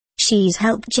she's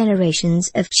helped generations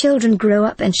of children grow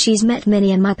up and she's met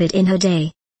many a Muppet in her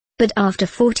day. But after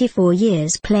 44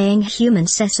 years playing human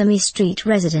Sesame Street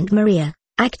resident Maria,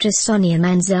 actress Sonia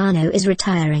Manzano is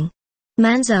retiring.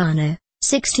 Manzano,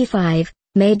 65,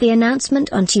 made the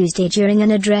announcement on Tuesday during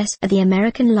an address at the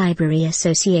American Library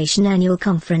Association annual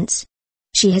conference.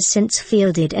 She has since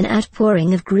fielded an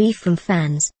outpouring of grief from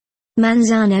fans.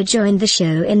 Manzano joined the show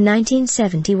in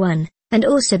 1971, and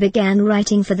also began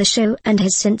writing for the show and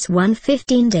has since won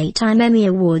 15 Daytime Emmy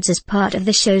Awards as part of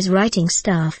the show's writing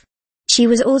staff. She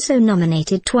was also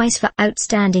nominated twice for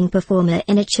Outstanding Performer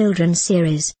in a Children's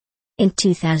Series. In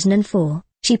 2004,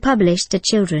 she published a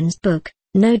children's book,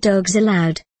 No Dogs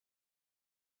Allowed.